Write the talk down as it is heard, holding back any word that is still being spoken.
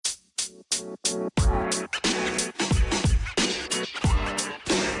Welcome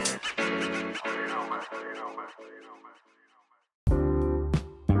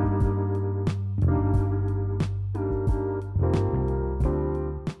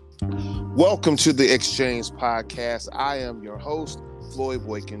to the Exchange Podcast. I am your host, Floyd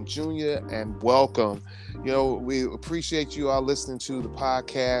Boykin Jr., and welcome. We appreciate you all listening to the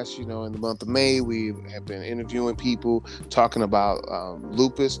podcast. In the month of May, we have been interviewing people, talking about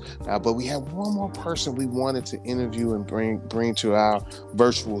lupus, but we have one more person we wanted to interview and bring to our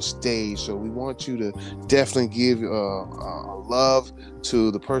virtual stage. So we want you to definitely give a love to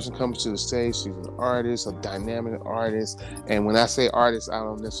the person coming to the stage. She's an artist, a dynamic artist, and when I say artist, I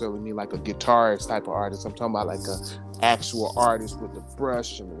don't necessarily mean like a guitarist type of artist. I'm talking about like a actual artist with the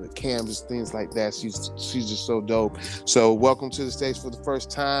brush and the canvas, things like that. She's just so dope. So welcome to the stage for the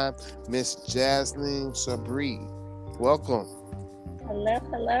first time, Miss Jazlyne Sabree. Welcome.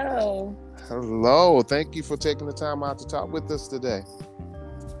 Hello. Thank you for taking the time out to talk with us today.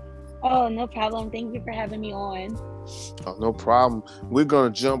 Oh, no problem. Thank you for having me on. Oh, no problem. We're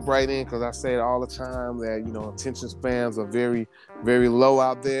going to jump right in because I say it all the time that, attention spans are very, very low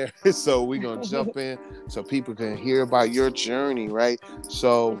out there. So we're going to jump in so people can hear about your journey, right?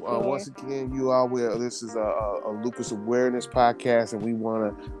 So once again, you all, this is a Lupus Awareness podcast, and we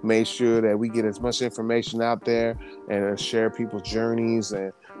want to make sure that we get as much information out there and share people's journeys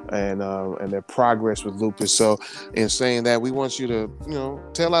and their progress with lupus. So in saying that, we want you to,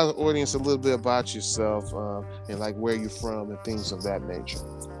 tell our audience a little bit about yourself and like where you're from and things of that nature.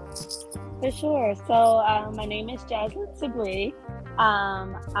 For sure. So my name is Jazlyne Sabree.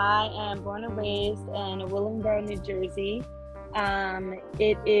 I am born and raised in Willingboro, New Jersey.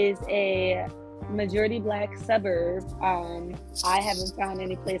 It is a majority Black suburb. I haven't found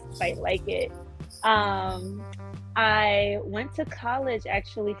any place quite like it. I went to college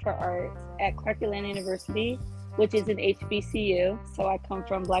actually for art at Clark-Atlanta University, which is an HBCU. So I come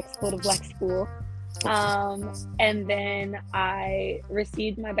from Black school to Black school. And then I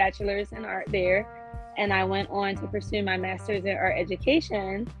received my bachelor's in art there, and I went on to pursue my master's in art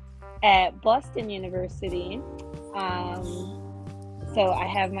education at Boston University. So I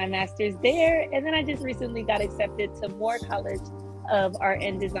have my master's there, and then I just recently got accepted to Moore College of Art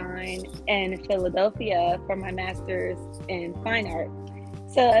and Design in Philadelphia for my master's in fine art.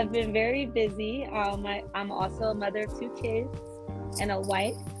 So I've been very busy. I'm also a mother of 2 kids and a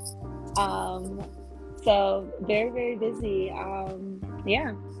wife. So very, very busy.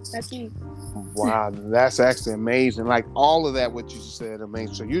 Yeah, that's me. Wow, that's actually amazing. Like all of that, what you said,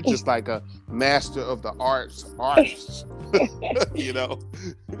 amazing. So you're just like a master of the arts,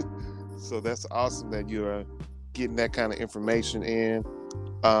 So that's awesome that you're getting that kind of information in.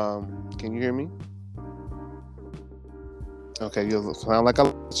 Can you hear me? Okay, you sound like I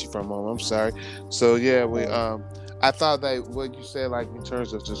lost you for a moment. I'm sorry. So yeah, I thought that what you said, like in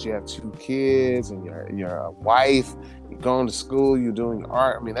terms of just you have 2 kids and your wife, you're going to school, you're doing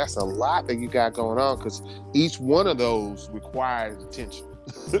art. I mean, that's a lot that you got going on because each one of those requires attention.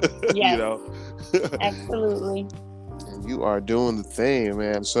 Yes, absolutely. And you are doing the thing,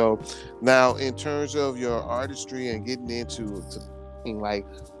 man. So now, in terms of your artistry and getting into like,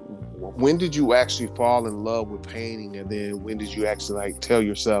 when did you actually fall in love with painting, and then when did you actually like tell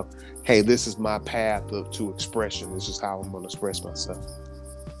yourself, hey, this is my path to expression, this is how I'm going to express myself?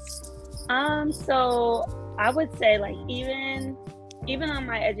 So I would say like even on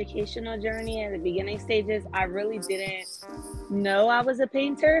my educational journey at the beginning stages, I really didn't know I was a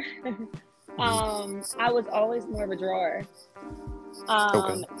painter. I was always more of a drawer.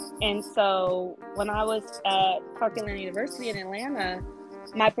 And so when I was at Clark-Atlanta University in Atlanta,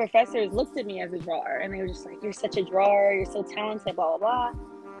 my professors looked at me as a drawer, and they were just like, you're such a drawer, you're so talented, blah, blah, blah.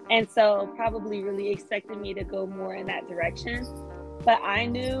 And so probably really expected me to go more in that direction. But I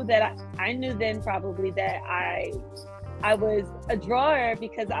knew then probably that I was a drawer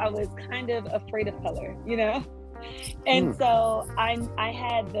because I was kind of afraid of color, And so I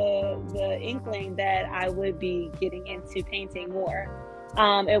had the inkling that I would be getting into painting more.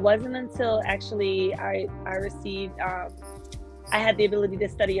 It wasn't until actually I received, I had the ability to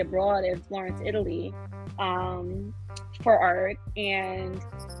study abroad in Florence, Italy, for art. And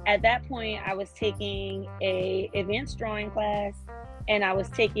at that point, I was taking a advanced drawing class, and I was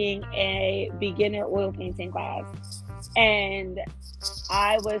taking a beginner oil painting class. And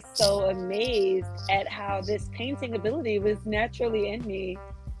I was so amazed at how this painting ability was naturally in me.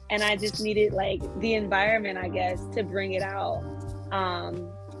 And I just needed like the environment, I guess, to bring it out.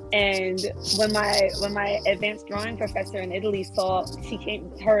 And when my advanced drawing professor in Italy saw,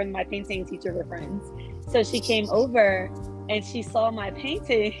 her and my painting teacher were friends. So she came over and she saw my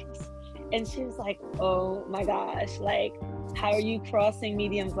paintings And she was like, oh my gosh, like, how are you crossing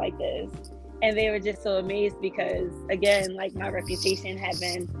mediums like this? And they were just so amazed because, again, like, my reputation had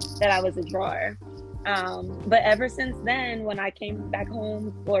been that I was a drawer. But ever since then, when I came back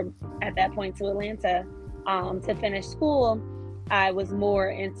home, or at that point to Atlanta, to finish school, I was more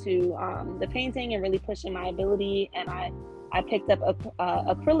into the painting and really pushing my ability. And I picked up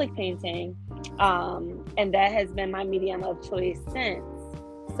acrylic painting, and that has been my medium of choice since.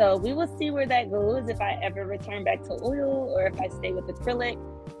 So we will see where that goes, if I ever return back to oil or if I stay with acrylic.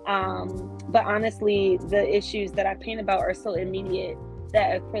 But honestly, the issues that I paint about are so immediate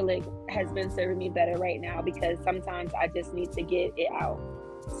that acrylic has been serving me better right now, because sometimes I just need to get it out.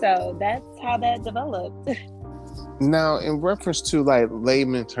 So that's how that developed. Now, in reference to like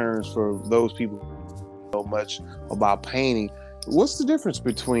layman terms for those people who know much about painting, what's the difference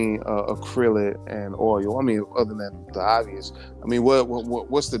between acrylic and oil? I mean, other than the obvious, I mean,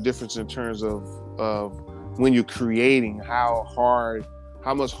 what's the difference in terms of when you're creating? How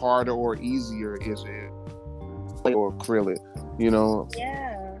much harder or easier is it, or acrylic? You know?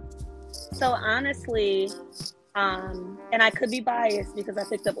 Yeah. So honestly, and I could be biased because I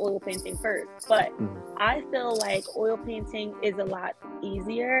picked up oil painting first, but I feel like oil painting is a lot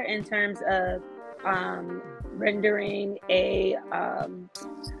easier in terms of rendering a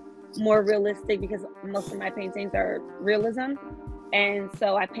more realistic, because most of my paintings are realism, and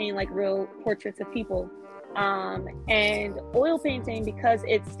so I paint like real portraits of people. And oil painting, because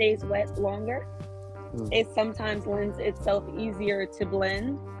it stays wet longer, it sometimes lends itself easier to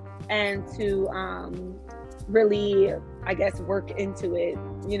blend and to really, I guess, work into it,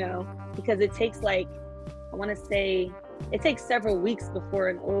 you know, because it takes, like, I want to say it takes several weeks before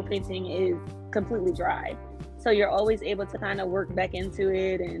an oil painting is completely dry. So you're always able to kind of work back into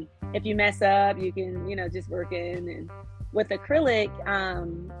it, and if you mess up, you can, you know, just work in. And with acrylic,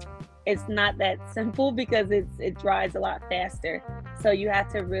 it's not that simple because it dries a lot faster. So you have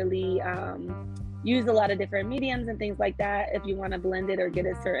to really use a lot of different mediums and things like that if you want to blend it or get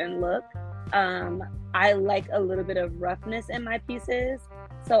a certain look. I like a little bit of roughness in my pieces,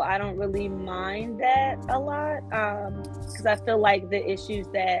 so I don't really mind that a lot, because I feel like the issues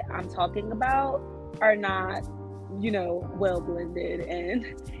that I'm talking about are not, you know, well blended, and,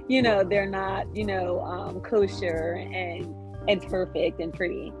 you know, they're not, you know, kosher and perfect and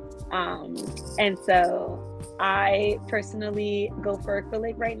pretty. And so I personally go for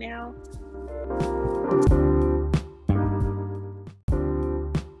acrylic right now.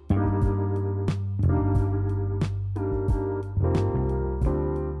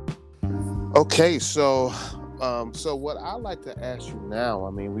 Okay, so what I like to ask you now,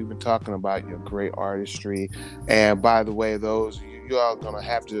 I mean, we've been talking about your great artistry, and by the way, those you are gonna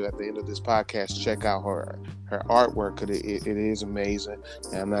have to, at the end of this podcast, check out her artwork, because it is amazing.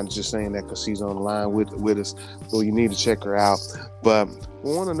 And I'm not just saying that because she's on the line with us, so you need to check her out. But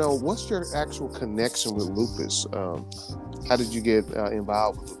we want to know, what's your actual connection with lupus? How did you get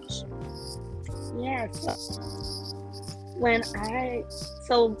involved with lupus? Yeah,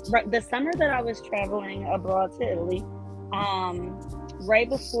 the summer that I was traveling abroad to Italy, right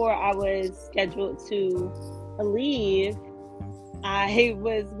before I was scheduled to leave, I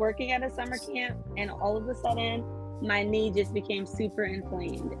was working at a summer camp, and all of a sudden my knee just became super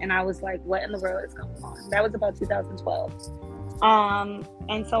inflamed, and I was like, what in the world is going on? That was about 2012.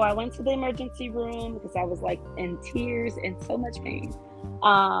 And so I went to the emergency room because I was like in tears and so much pain.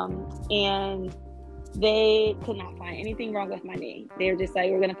 And they could not find anything wrong with my knee. They were just like,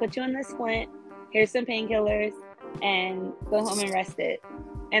 we're going to put you in this splint. Here's some painkillers, and go home and rest it.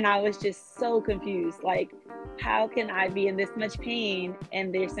 And I was just so confused. Like, how can I be in this much pain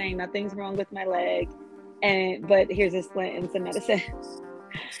and they're saying nothing's wrong with my leg, but here's a splint and some medicine.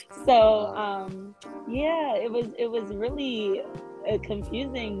 So yeah, it was really a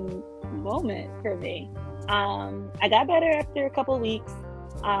confusing moment for me. I got better after a couple of weeks,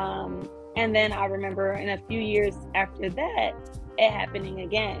 and then I remember in a few years after that it happening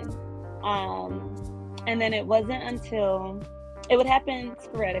again, and then it wasn't until it would happen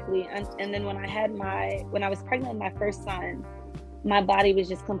sporadically, and then when I was pregnant with my first son, my body was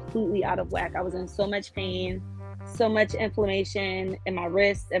just completely out of whack. I was in so much pain, so much inflammation in my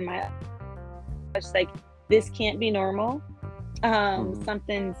wrists and my, it's like, this can't be normal.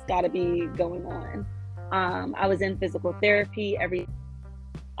 Something's got to be going on. I was in physical therapy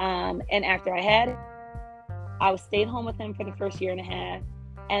and after I had it, I stayed home with him for the first year and a half.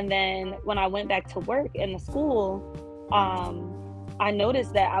 And then when I went back to work in the school, I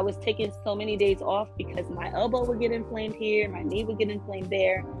noticed that I was taking so many days off because my elbow would get inflamed here, my knee would get inflamed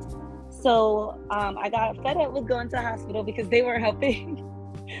there. So I got fed up with going to the hospital because they weren't helping.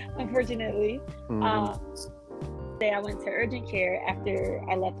 unfortunately. I went to urgent care after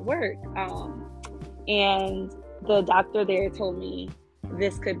I left work, and the doctor there told me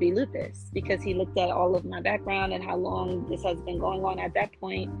this could be lupus, because he looked at all of my background and how long this has been going on. At that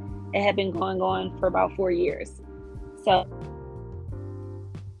point, it had been going on for about 4 years. So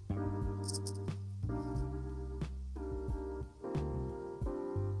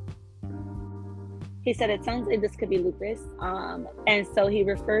he said, it sounds like this could be lupus. And so he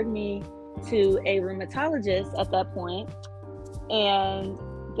referred me to a rheumatologist at that point. And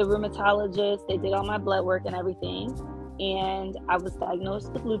the rheumatologist, they did all my blood work and everything. And I was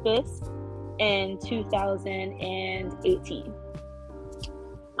diagnosed with lupus in 2018.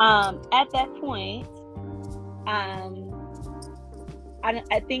 At that point, I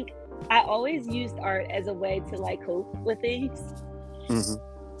think I always used art as a way to like cope with things.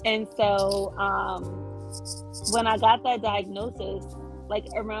 And so when I got that diagnosis, like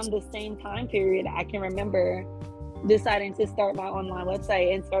around the same time period, I can remember deciding to start my online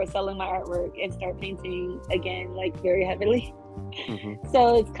website and start selling my artwork and start painting again, like very heavily.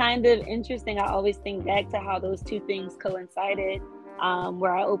 So it's kind of interesting. I always think back to how those two things coincided,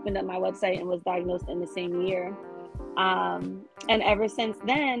 where I opened up my website and was diagnosed in the same year. And ever since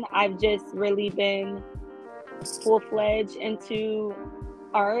then, I've just really been full-fledged into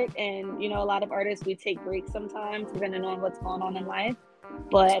art. And, you know, a lot of artists, we take breaks sometimes depending on what's going on in life.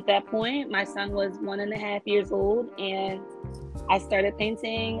 But at that point, my son was 1.5 years old, and I started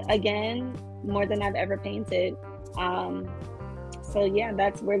painting again more than I've ever painted. So yeah,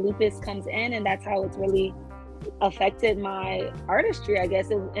 that's where lupus comes in, and that's how it's really affected my artistry, I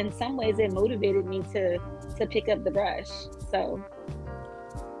guess. In some ways, it motivated me to pick up the brush.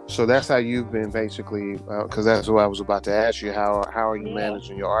 So that's how you've been basically, because that's what I was about to ask you. How are you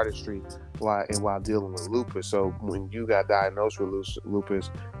managing your artistry while dealing with lupus? So when you got diagnosed with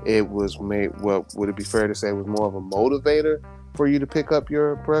lupus, it was made. What would it be fair to say it was more of a motivator for you to pick up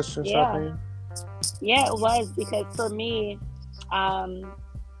your brush and start painting? Yeah, it was, because for me,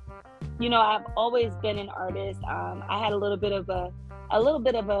 you know, I've always been an artist. I had a little bit of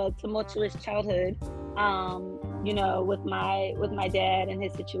a tumultuous childhood. You know, with my dad and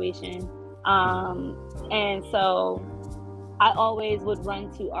his situation. And so I always would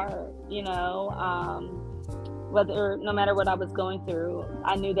run to art, you know, no matter what I was going through,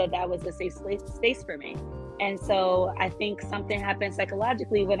 I knew that was a safe space for me. And so I think something happened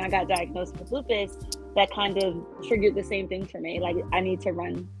psychologically when I got diagnosed with lupus that kind of triggered the same thing for me. Like, I need to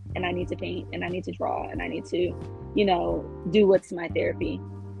run, and I need to paint, and I need to draw, and I need to, you know, do what's my therapy.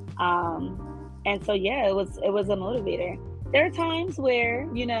 And so, yeah, it was a motivator. There are times where,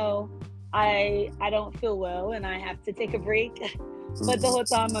 you know, I don't feel well and I have to take a break. But the whole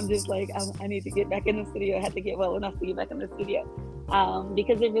time I'm just like, I need to get back in the studio. I have to get well enough to get back in the studio,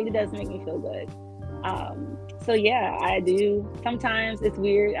 because it really does make me feel good. So, yeah, I do. Sometimes it's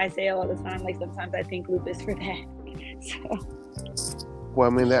weird. I say it all the time. Like, sometimes I think lupus for that. So.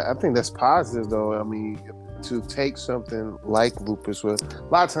 Well, I mean, I think that's positive, though. I mean, to take something like lupus, with a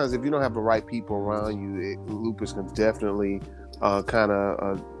lot of times if you don't have the right people around you, lupus can definitely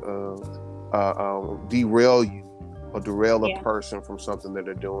derail you or derail a person from something that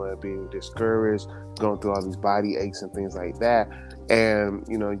they're doing, being discouraged, going through all these body aches and things like that. And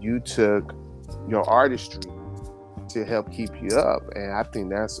you know, you took your artistry to help keep you up, and I think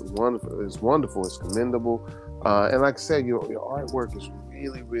that's wonderful. It's commendable. And like I said, your artwork is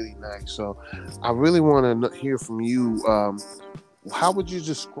really, really nice. So I really want to hear from you. How would you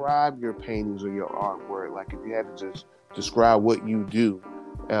describe your paintings or your artwork? Like, if you had to just describe what you do,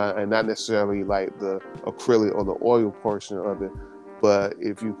 and not necessarily like the acrylic or the oil portion of it, but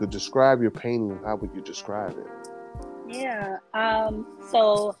if you could describe your painting, how would you describe it? Yeah.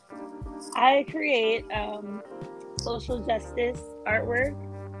 So I create social justice artwork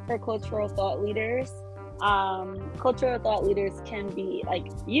for cultural thought leaders. Cultural thought leaders can be like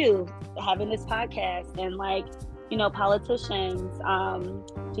you having this podcast, and like, you know, politicians,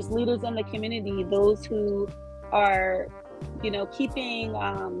 just leaders in the community, those who are, you know, keeping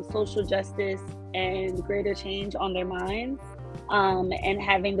social justice and greater change on their minds, and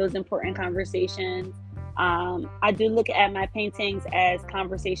having those important conversations. I do look at my paintings as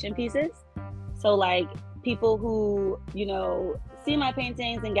conversation pieces. So like, people who, you know, see my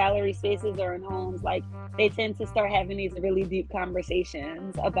paintings in gallery spaces or in homes, like, they tend to start having these really deep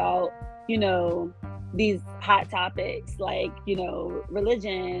conversations about, you know, these hot topics like, you know,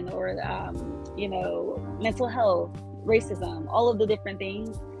 religion or, you know, mental health, racism, all of the different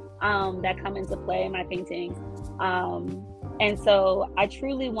things that come into play in my paintings. And so I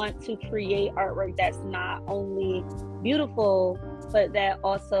truly want to create artwork that's not only beautiful, but that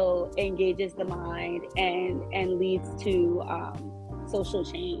also engages the mind and leads to social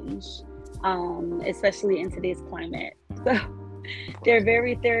change, especially in today's climate. So they're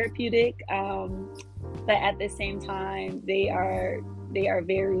very therapeutic, but at the same time, they are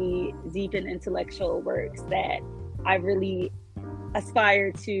very deep and intellectual works that I really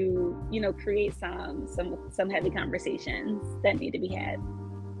aspire to, create some heavy conversations that need to be had.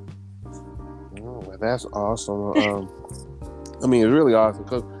 Oh, well, that's awesome. I mean, it's really awesome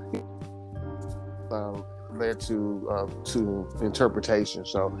because led to interpretation.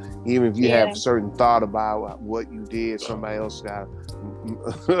 So even if you have a certain thought about what you did, somebody else got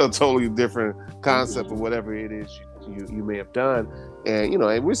a totally different concept of whatever it is you may have done, and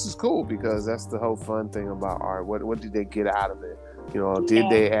and which is cool because that's the whole fun thing about art. What did they get out of it? Did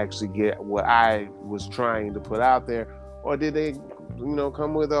they actually get what I was trying to put out there, or did they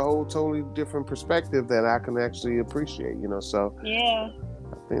come with a whole totally different perspective that I can actually appreciate? So yeah,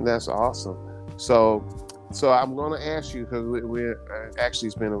 I think that's awesome. So I'm going to ask you, because we're actually,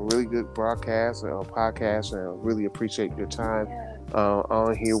 it's been a really good podcast, and I really appreciate your time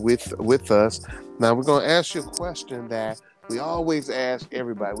on here with us. Now we're going to ask you a question that we always ask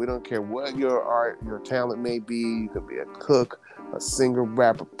everybody. We don't care what your talent may be. You could be a cook, a singer,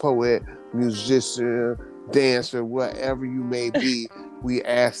 rapper, poet, musician, dancer, whatever you may be. We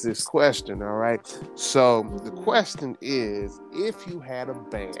ask this question, all right? So the question is, if you had a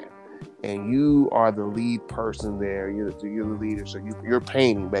band and you are the lead person there, you're the leader, so you're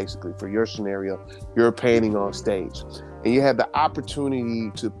painting, basically, for your scenario, you're painting on stage, and you had the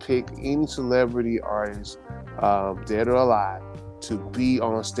opportunity to pick any celebrity artist, dead or alive, to be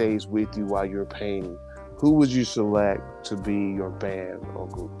on stage with you while you're painting, who would you select to be your band or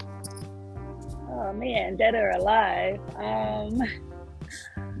group? Oh man, dead or alive. Oh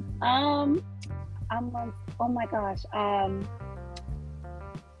my gosh.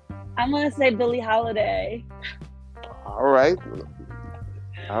 I'm gonna say Billie Holiday. All right.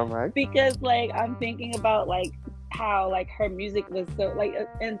 Because I'm thinking about how her music was so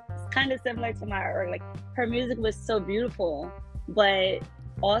and kind of similar to my artwork. Her music was so beautiful, but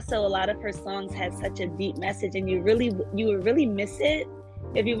also a lot of her songs had such a deep message, and you would really miss it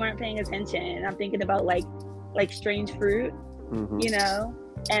if you weren't paying attention. I'm thinking about Strange Fruit,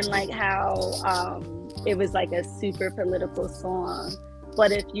 and how it was a super political song.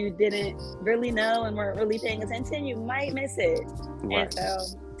 But if you didn't really know and weren't really paying attention, you might miss it. Right. And so,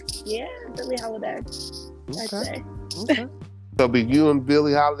 yeah, Billie Holiday, I'd say. Okay. So be you and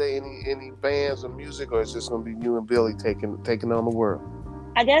Billie Holiday, any bands or music, or is just going to be you and Billie taking on the world?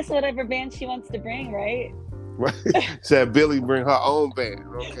 I guess whatever band she wants to bring, right? Right. Said Billie bring her own band.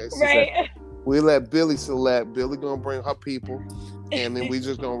 Okay. So right. We let Billie select. Billie going to bring her people, and then we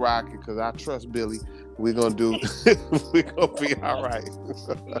just going to rock it because I trust Billie. We're going to be all right.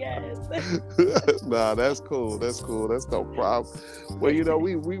 Yes. Nah, that's cool. That's no problem. Well,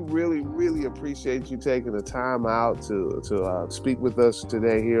 we really, really appreciate you taking the time out to speak with us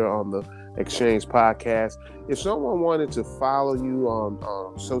today here on the Exchange Podcast. If someone wanted to follow you on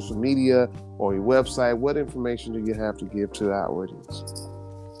social media or your website, what information do you have to give to our audience?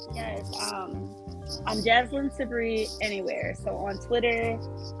 Yes, I'm Jazlyne Sabree anywhere. So on Twitter,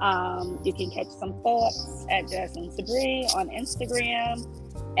 you can catch some thoughts at Jazlyne Sabree. On Instagram,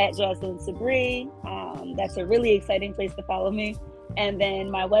 at Jazlyne Sabree. That's a really exciting place to follow me. And then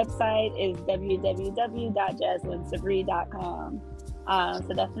my website is www.jazlynesabree.com.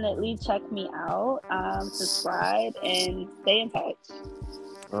 So definitely check me out, subscribe, and stay in touch.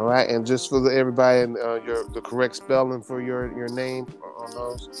 All right, and just for everybody, and the correct spelling for your name on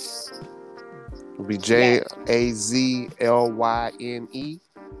those will be Jazlyne,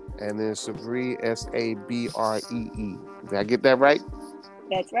 and then Sabree, Sabree. Did I get that right?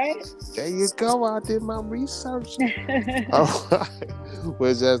 That's right. There you go. I did my research. All right.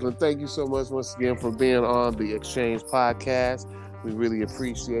 Well, Jazlyne, thank you so much once again for being on the Exchange Podcast. We really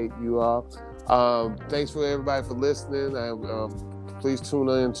appreciate you all. Thanks for everybody for listening. Please tune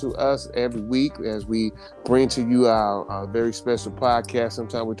in to us every week as we bring to you our very special podcast.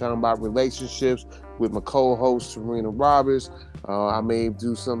 Sometimes we're talking about relationships with my co-host, Serena Roberts. I may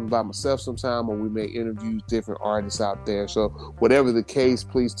do something about myself sometime, or we may interview different artists out there. So whatever the case,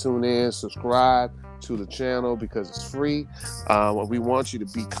 please tune in, subscribe to the channel because it's free. We want you to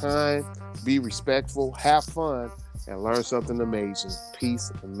be kind, be respectful, have fun, and learn something amazing.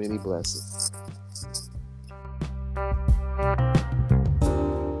 Peace and many blessings.